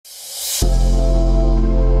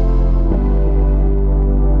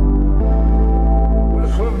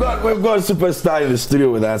we've got a superstar in the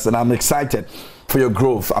studio with us, and I'm excited for your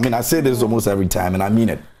growth. I mean, I say this almost every time, and I mean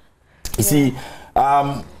it. You see,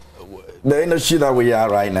 the industry that we are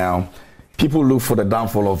right now, people look for the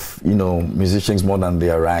downfall of, you know, musicians more than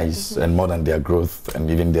their rise and more than their growth and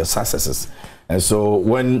even their successes. And so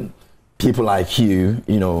when people like you,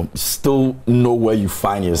 you know, still know where you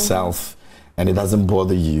find yourself and it doesn't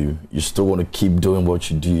bother you, you still want to keep doing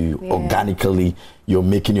what you do organically, you're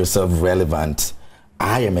making yourself relevant.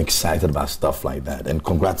 I am excited about stuff like that, and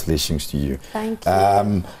congratulations to you. Thank you.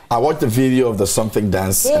 I watched the video of the something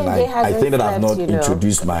dance, and I think that I've not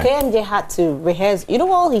introduced my... KMJ had to rehearse. You know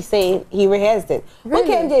what he's saying? He rehearsed it. Really?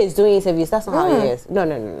 When KMJ is doing interviews, that's not how he is.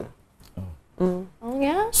 No. Oh,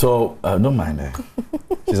 yeah? So, don't mind her.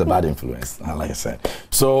 She's a bad influence, like I said.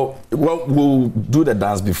 So, well, we'll do the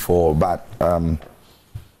dance before, but...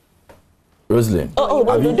 Rosalind.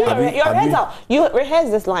 You rehearse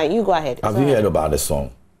this line. You go ahead. Have you heard about the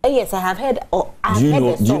song? Yes, I have heard. Do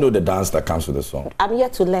you know the dance that comes with the song? I'm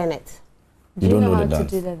yet to learn it. Do you know how to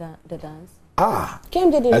do the dance?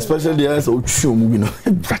 Especially the dance. You know,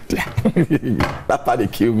 that part they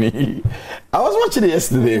kill me. I was watching it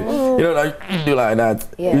yesterday. You know, like do like that.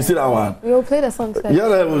 Yeah. You see that one? We'll play the song together.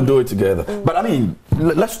 Yeah, we'll do it together. But I mean,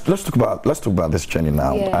 let's talk about this journey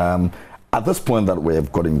now. Yeah. At this point that we have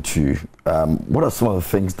got into, what are some of the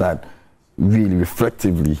things that really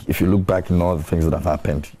reflectively, if you look back in all the things that have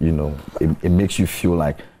happened, you know, it makes you feel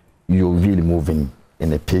like you're really moving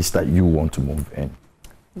in a pace that you want to move in?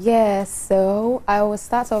 Yeah, so I will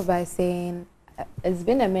start off by saying it's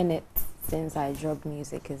been a minute since I dropped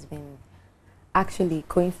music. It's been, actually,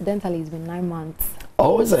 coincidentally, it's been 9 months.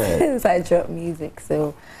 Oh, is it? Since I dropped music,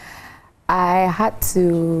 so... I had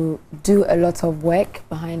to do a lot of work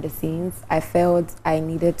behind the scenes. I felt I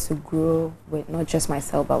needed to grow with not just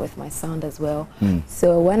myself, but with my sound as well.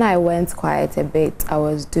 So when I went quiet a bit, I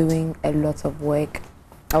was doing a lot of work.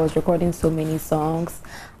 I was recording so many songs.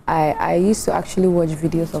 I used to actually watch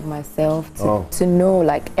videos of myself to know,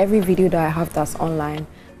 like, every video that I have that's online,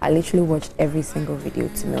 I literally watched every single video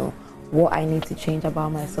to know what I need to change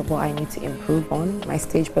about myself, what I need to improve on, my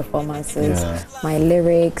stage performances, my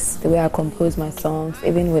lyrics, the way I compose my songs,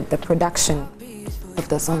 even with the production of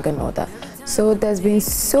the song and all that. So there's been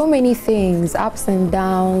so many things, ups and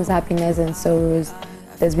downs, happiness and sorrows.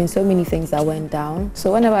 There's been so many things that went down.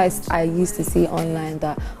 So whenever I used to see online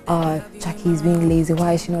that, Gyakie being lazy,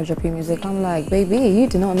 why is she not dropping music? I'm like, baby, you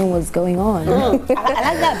do not know what's going on. I like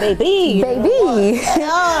that, baby. Baby.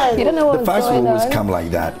 You don't know what's going on. The facts will always come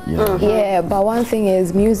like that. You know? Yeah, but one thing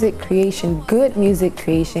is music creation, good music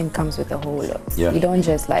creation comes with a whole lot. You don't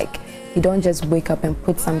just wake up and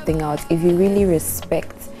put something out. If you really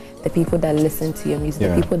respect the people that listen to your music,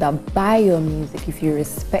 the people that buy your music, if you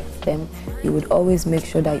respect them, you would always make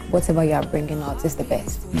sure that whatever you are bringing out is the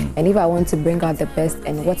best. And if I want to bring out the best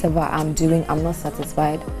and whatever I'm doing, I'm not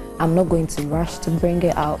satisfied, I'm not going to rush to bring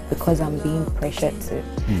it out because I'm being pressured to.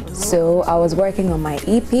 So I was working on my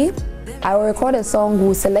EP. I will record a song,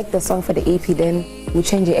 we'll select the song for the EP, then we'll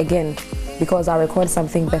change it again because I record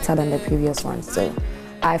something better than the previous one. So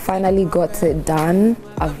I finally got it done.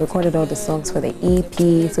 I've recorded all the songs for the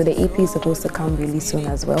EP, so the EP is supposed to come really soon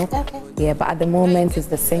as well. Yeah, but at the moment it's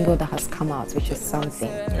the single that has come out, which is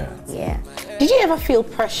something. Yeah. Did you ever feel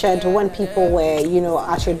pressured when people were, you know,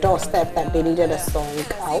 at your doorstep that they needed a song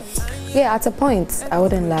out? Yeah, at a point, I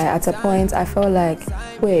wouldn't lie. At a point, I felt like,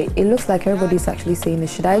 wait, it looks like everybody's actually saying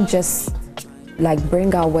this. Should I just like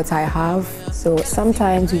bring out what I have? So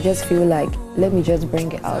sometimes you just feel like, let me just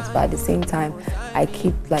bring it out, but at the same time I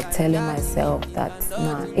keep like telling myself that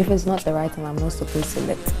nah, if it's not the right time, I'm not supposed to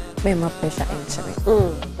let my pressure enter me.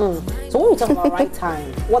 So when we talk about right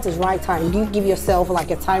time, what is right time? Do you give yourself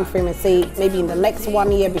like a time frame and say maybe in the next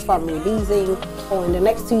 1 year before I'm releasing, or in the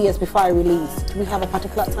next 2 years before I release? Do we have a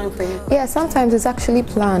particular time frame? Yeah, sometimes it's actually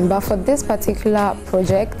planned, but for this particular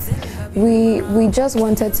project, we just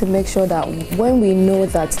wanted to make sure that when we know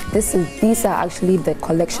that these are actually the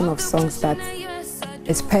collection of songs that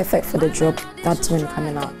is perfect for the drop, that's when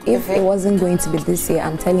coming out. If it wasn't going to be this year,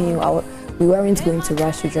 I'm telling you, we weren't going to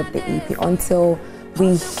rush to drop the EP until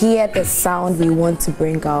we hear the sound we want to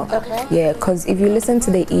bring out. Yeah, because if you listen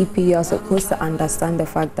to the EP, you're supposed to understand the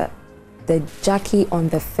fact that the Gyakie on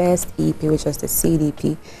the first EP, which was the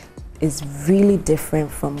CDP, is really different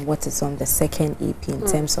from what is on the second EP in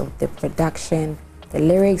terms of the production, the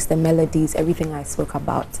lyrics, the melodies, everything I spoke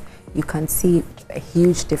about. You can see a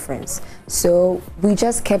huge difference. So we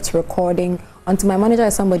just kept recording until my manager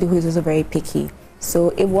is somebody who is also very picky. So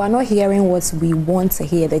if we're not hearing what we want to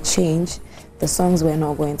hear, the change, the songs were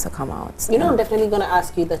not going to come out. You know, I'm definitely going to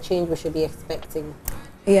ask you the change we should be expecting.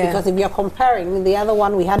 Yeah. Because if you're comparing the other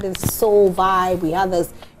one, we had this soul vibe, we had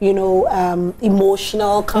this, you know,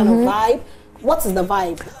 emotional kind of vibe. What is the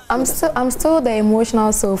vibe? I'm still the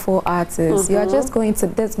emotional soulful artist. You're just going to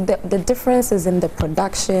this. The difference is in the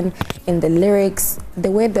production, in the lyrics,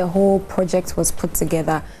 the way the whole project was put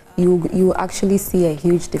together. You actually see a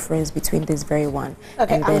huge difference between this very one.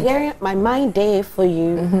 Okay, and I'm hearing My Mind Day for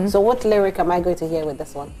you. So what lyric am I going to hear with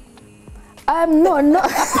this one? No,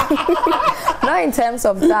 not in terms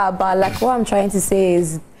of that, but like what I'm trying to say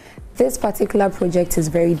is this particular project is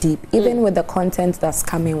very deep, even with the content that's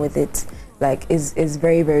coming with it. Like is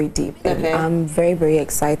very, very deep. Okay. And I'm very, very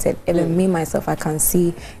excited. Even me myself, I can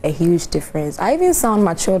see a huge difference. I even sound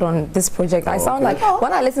matured on this project. I sound like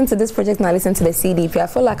when I listen to this project and I listen to the CDP, I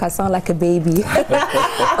feel like I sound like a baby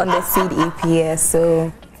on the CDP. Yeah.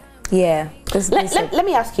 So yeah. Let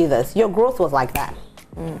me ask you this. Your growth was like that.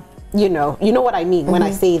 You know what I mean when I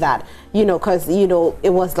say that. You know, because you know it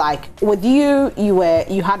was like with you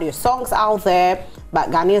had your songs out there, but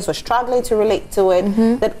Ghanaians were struggling to relate to it.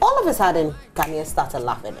 Then all of a sudden, Ghanaians started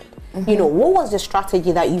loving it. You know, what was the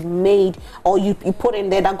strategy that you made or you put in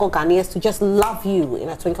there that got Ghanaians to just love you in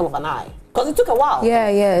a twinkle of an eye? Because it took a while. Yeah,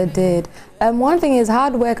 it did. One thing is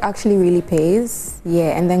hard work actually really pays.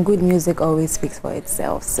 Yeah, and then good music always speaks for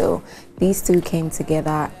itself. So these two came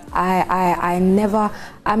together. I'm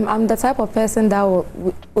the type of person that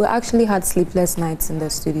we actually had sleepless nights in the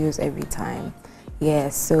studios every time. Yeah,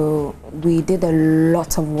 so we did a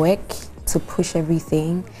lot of work to push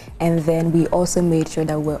everything, and then we also made sure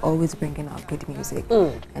that we're always bringing out good music.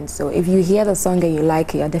 And so if you hear the song and you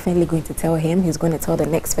like it, you're definitely going to tell him, he's going to tell the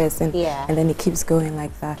next person, and then it keeps going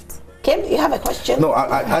like that. Kim, you have a question? No,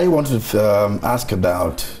 I wanted to ask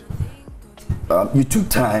about, you took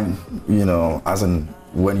time, you know, as in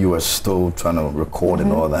when you were still trying to record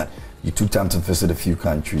and all that, you took time to visit a few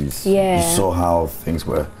countries. Yeah. You saw how things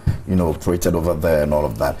were, you know, operated over there and all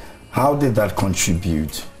of that. How did that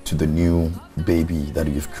contribute to the new baby that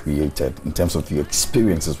you've created in terms of your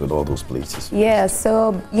experiences with all those places? Yeah,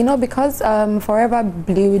 so, you know, because Forever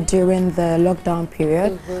blew during the lockdown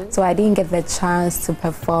period, so I didn't get the chance to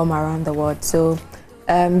perform around the world. So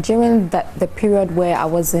during the period where I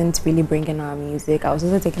wasn't really bringing our music, I was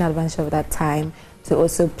also taking advantage of that time to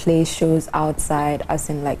also play shows outside, as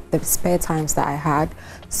in like the spare times that I had.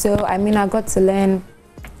 So I mean, I got to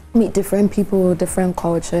meet different people, different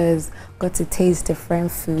cultures, got to taste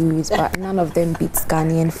different foods, but none of them beats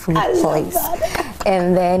Ghanaian food choice.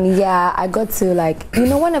 And then yeah, I got to like, you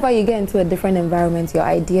know, whenever you get into a different environment, your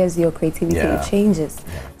ideas, your creativity it changes.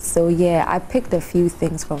 So yeah, I picked a few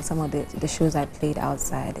things from some of the shows I played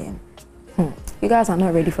outside, and you guys are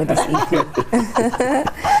not ready for this EP.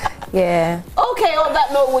 Yeah. Okay, on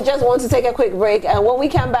that note, we just want to take a quick break, and when we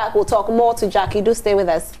come back, we'll talk more to Gyakie. Do stay with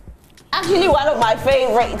us. Actually, one of my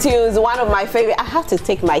favorite tunes, I have to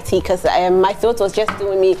take my tea because my throat was just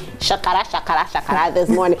doing me shakara, shakara, shakara this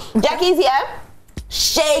morning. Gyakie's here.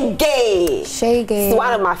 Shaggy. It's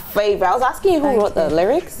one of my favorite. I was asking you who wrote the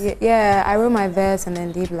lyrics. Yeah, I wrote my verse and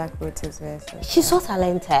then D Black wrote his verse. She's so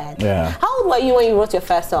talented. Yeah. How old were you when you wrote your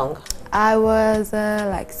first song? I was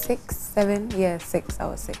like 6, 7. Yeah, 6. I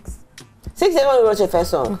was 6. 6 years when you wrote your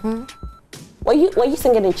first song. Were you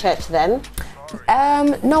singing in church then?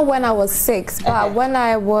 Not when I was 6, but when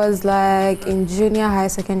I was like in junior high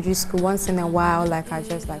secondary school, once in a while, like I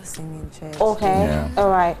just like sing in church. Okay, all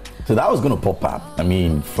right. So that was gonna pop up. I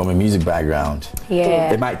mean, from a music background,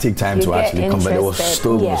 it might take time to actually come, but it was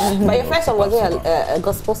still. But your first song wasn't a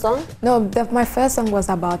gospel song? No, my first song was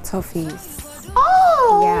about toffees.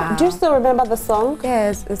 Oh, yeah. Do you still remember the song?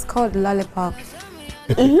 Yes, it's called Lollipop.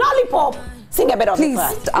 Lollipop. Sing a bit of it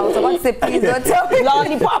first. I was about to say, please don't tell me.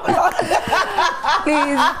 Lollipop.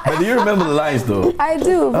 Please. But do you remember the lines though? I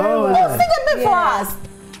do. Very well. Sing a bit for us.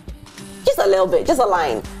 Just a little bit, just a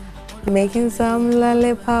line. Making some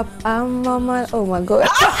lollipop, I'm on my, oh my God.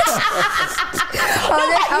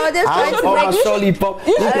 I was just trying to make lollipop.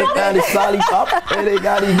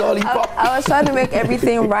 I was trying to make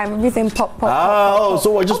everything rhyme, everything pop. Oh,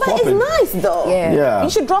 so we're just popping. It's nice though. Yeah. You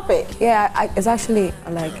should drop it. Yeah, it's actually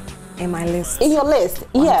like in my list. In your list,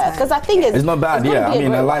 yeah, because I think it's not bad. Yeah, I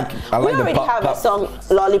mean, I like we already have a song,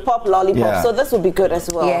 Lollipop, so this would be good as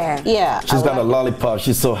well. Yeah. She's got a lollipop.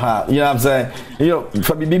 She's so hot. You know what I'm saying? You know,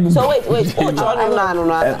 for me, people. So wait. Which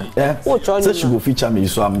one? So she will feature me,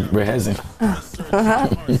 so I'm rehearsing.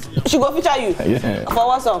 She will feature you. Yeah. For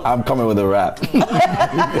what song? I'm coming with a rap.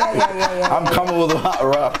 I'm coming with a hot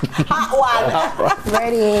rap. Hot one.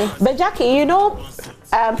 Ready. But Gyakie, you know,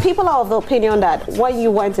 people are of the opinion that when you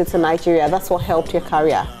went into Nigeria, that's what helped your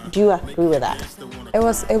career. Do you agree with that?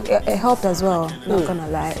 It helped as well. Not gonna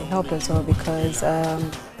lie, it helped as well because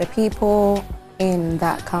the people in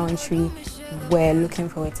that country were looking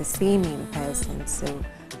forward to see me in person. So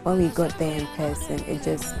when we got there in person, it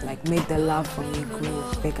just like made the love for me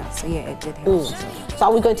grow bigger. So yeah, it did help. So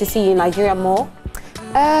are we going to see you in Nigeria more?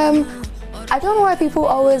 I don't know why people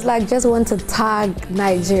always like just want to tag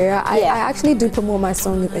Nigeria. I actually do promote my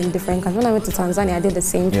song in different countries. When I went to Tanzania, I did the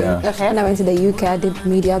same thing. Okay. When I went to the UK, I did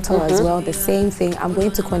media tour as well. The same thing. I'm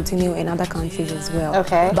going to continue in other countries as well.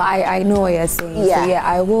 Okay. But I know what you're saying. Yeah. So yeah,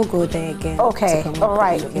 I will go there again. Okay. All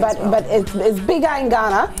right. But it's bigger in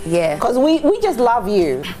Ghana. Yeah. Because we just love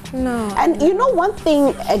you. No. And you know, one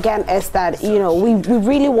thing again is that, you know, we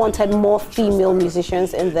really wanted more female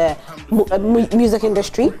musicians in the music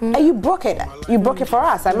industry, and you broke it. You broke it for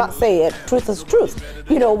us. I must say it. Truth is truth.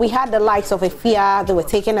 You know, we had the likes of Afia. They were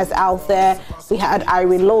taking us out there. We had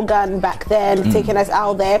Irene Logan back then taking us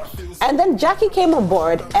out there, and then Gyakie came on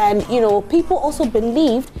board, and you know, people also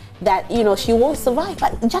believed that, you know, she won't survive.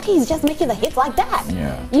 But Gyakie is just making the hits like that.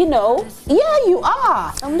 Yeah. You know? Yeah, you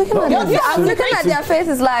are. I'm looking at their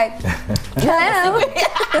faces like, hello.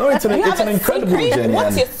 No, it's an incredible journey.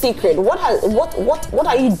 What's your secret? What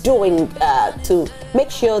are you doing to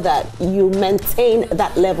make sure that you maintain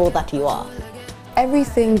that level that you are?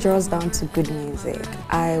 Everything draws down to good music.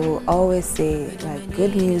 I will always say, like,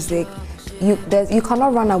 good music, you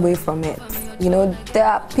cannot run away from it. You know, there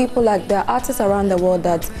are people, like, there are artists around the world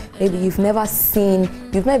that maybe you've never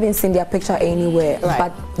even seen their picture anywhere, right.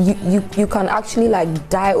 But you can actually like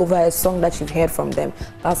die over a song that you've heard from them.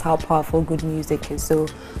 That's how powerful good music is.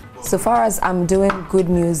 So far as I'm doing good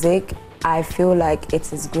music, I feel like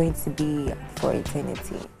it is going to be for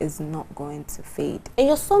eternity. It's not going to fade. And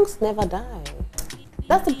your songs never die.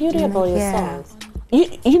 That's the beauty about your songs.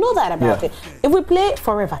 You know that about it. If we play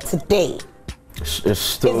Forever today, it's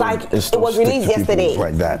still like it was released yesterday.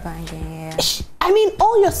 Like that. I mean,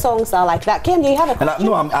 all your songs are like that. Ken, do you have a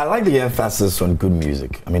question? I like the emphasis on good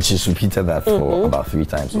music. I mean, she's repeated that for about 3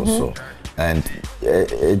 times or so. And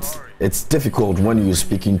it's difficult when you're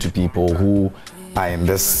speaking to people who are in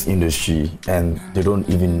this industry and they don't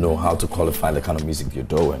even know how to qualify the kind of music you're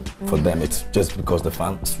doing. For them, it's just because the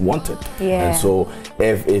fans want it. Yeah. And so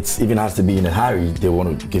if it's even has to be in a hurry, they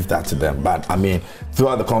want to give that to them. But I mean,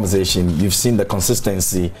 throughout the conversation, you've seen the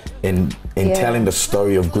consistency in telling the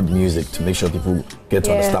story of good music to make sure people get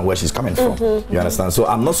to understand where she's coming from. You understand? So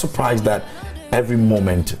I'm not surprised that every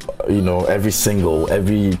moment, you know, every single,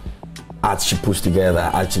 every art she puts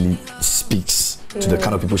together actually speaks to the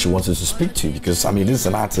kind of people she wants us to speak to, because I mean, this is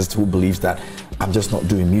an artist who believes that I'm just not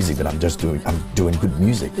doing music, but I'm doing good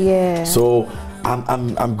music. Yeah. So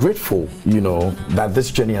I'm grateful, you know, that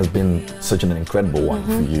this journey has been such an incredible one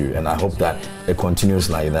for you, and I hope that it continues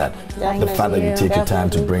like that. The fact that you take your time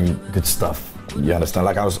to bring good stuff, you understand?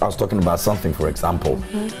 Like I was talking about something, for example,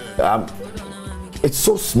 it's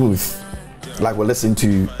so smooth. Like we're listening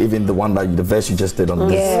to even the verse you just did on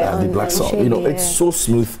this, the Black song. You know, it's so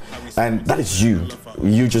smooth, and that is you.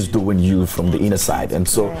 You just doing you from the inner side, and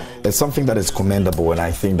so it's something that is commendable. And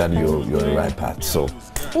I think that you're on the right path. So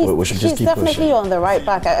we should just keep pushing. She's definitely on the right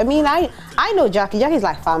path. I mean, I know Gyakie. Gyakie is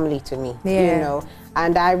like family to me. You know.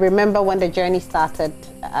 And I remember when the journey started,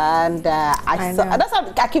 and I saw. That's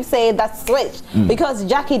how I keep saying that switch, because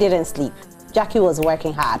Gyakie didn't sleep. Gyakie was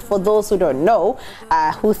working hard. For those who don't know,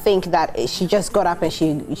 who think that she just got up and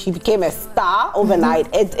she became a star overnight,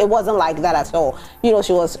 it wasn't like that at all. You know,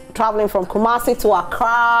 she was traveling from Kumasi to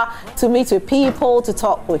Accra to meet with people, to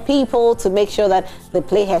talk with people, to make sure that they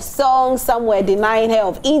play her songs. Some were denying her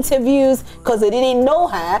of interviews because they didn't know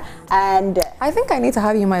her. And I think I need to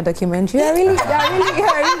have you in my documentary. I really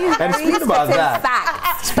and speaking about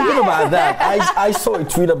that, I saw a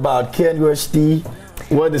tweet about KNUST.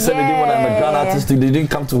 Well, they said they didn't want an underground artist. They didn't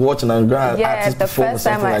come to watch an underground artist perform or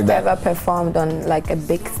something like that. Yeah, the first time I ever performed on like a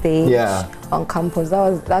big stage on campus.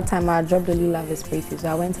 That time I dropped the Love Is Pretty, so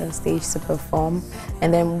I went on stage to perform.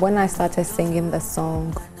 And then when I started singing the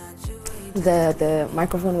song, the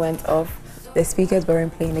microphone went off. The speakers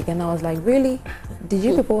weren't playing again. I was like, really? Did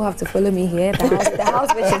you people have to follow me here? The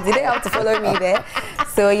house bitches, did they have to follow me there?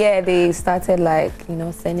 So yeah, they started like, you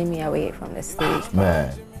know, sending me away from the stage.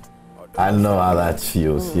 Man. I know how that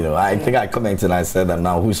feels, you know. I think I commented and I said that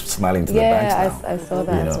now who's smiling to the bank now? Yeah, I saw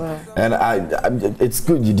that as well. And it's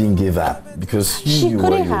good you didn't give up, because you knew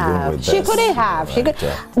where you were going with this. She couldn't have. She could.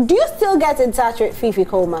 Do you still get in touch with Fifi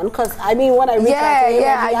Coleman? Because I mean, when I reached out to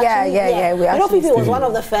you, you know, Fifi was one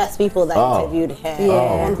of the first people that interviewed her.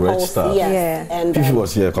 Oh, great stuff. Yes. And Fifi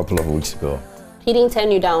was here a couple of weeks ago. He didn't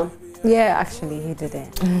turn you down? Yeah, actually, he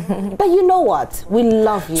didn't. But you know what? We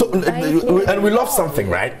love you. So, and we love something,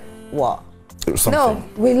 right? What? Something. No,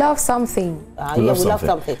 we love something. We love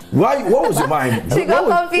something. Why? What was your mind? She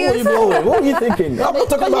got confused. What were you thinking? I'm not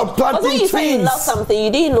talking about planting when you said you trees. love something,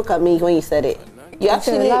 you didn't look at me when you said it. You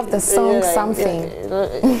actually love the song Something.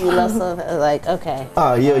 You love something. Like, okay.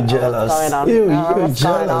 Oh, you're jealous. What's going on? You're What's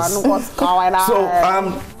jealous. going on? What's going on? So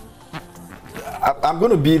I'm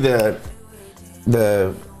going to be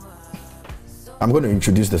I'm going to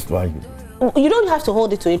introduce this to you. You don't have to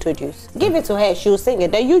hold it to introduce. Give it to her. She'll sing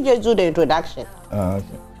it. Then you just do the introduction. Okay.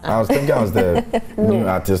 I was thinking I was the new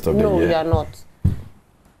artist of the year. No, you are not.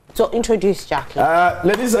 So introduce Gyakie.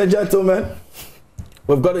 Ladies and gentlemen,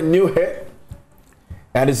 we've got a new hit,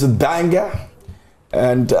 and it's a banger,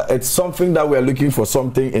 and it's something that we're looking for,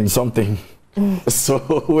 something in something.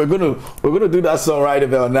 So we're gonna do that song right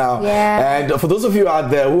about now. Yeah. And for those of you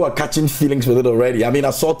out there who are catching feelings with it already, I mean, I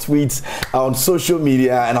saw tweets on social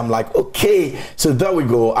media, and I'm like, okay, so there we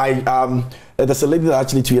go. There's a lady that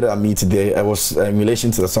actually tweeted at me today. It was in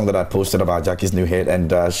relation to the song that I posted about Gyakie's new hit,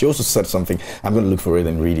 and she also said something. I'm going to look for it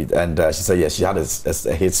and read it. And she said, yes, she had a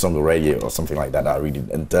hit song already or something like that. I'll read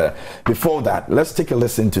it. And before that, let's take a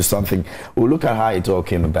listen to something. We'll look at how it all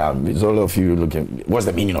came about. Because all of you looking, what's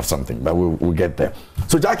the meaning of something? But we'll get there.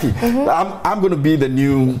 So Gyakie, I'm going to be the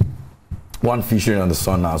new one featuring on the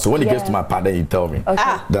song now. So when it gets to my part, then you tell me.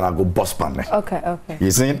 Okay. Then I'll go boss pan. Okay.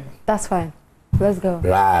 You sing? That's fine. Let's go.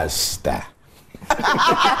 Rasta.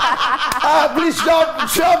 Please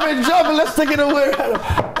jump in, let's take it away.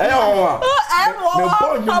 Hey,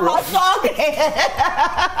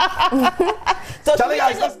 so Charlie,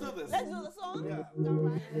 guys, let's do this. Let's do the song. Yeah.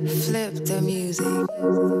 Flip the music.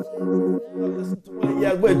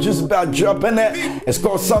 Yeah, we're just about dropping it. It's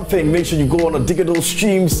called Something. Make sure you go on the digital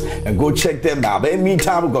streams and go check them out. But in the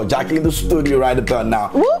meantime, we've got Gyakie in the studio right about now.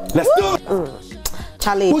 Let's do it.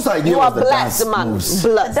 Charlie, whose idea you was are the blessed, dance man. moves?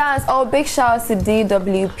 Blessed. Dance. Oh, big shout out to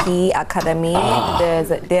DWP Academy.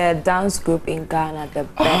 They're a dance group in Ghana, the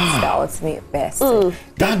best, the ultimate best.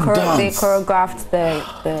 They choreographed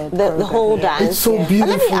the whole dance. It's so beautiful. But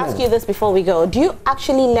let me ask you this before we go. Do you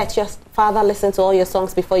actually let your father listen to all your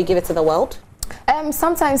songs before you give it to the world?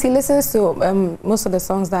 Sometimes he listens to most of the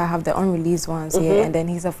songs that I have, the unreleased ones, yeah, and then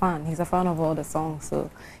he's a fan. He's a fan of all the songs, so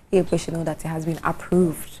he should know that it has been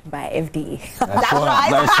approved by FDA.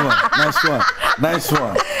 Nice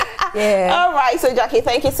one. Yeah. All right, so Gyakie,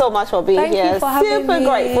 thank you so much for being Thank here. you for having Super me.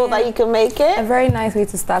 grateful that you can make it. A very nice way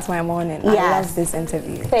to start my morning. I Yes. love this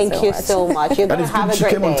interview. Thank you so much. You're And going it's to have good a she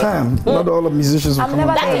great came on day. time. Not all the musicians will I'm come on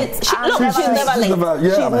never time. late. She's never late. Yeah,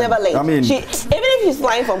 She's man. never late. I mean, even if she's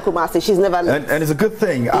flying from Kumasi, she's never late. And it's a good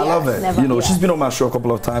thing. I love it. never. You know, she's been on my show a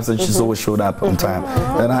couple of times, and she's always showed up on time.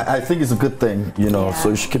 And I think it's a good thing, you know, so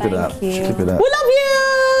you should keep it up. Thank you. You should keep it up. We love you.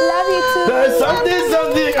 Love you too. There's something.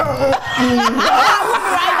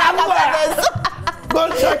 Right after this. Go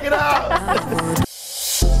check it out.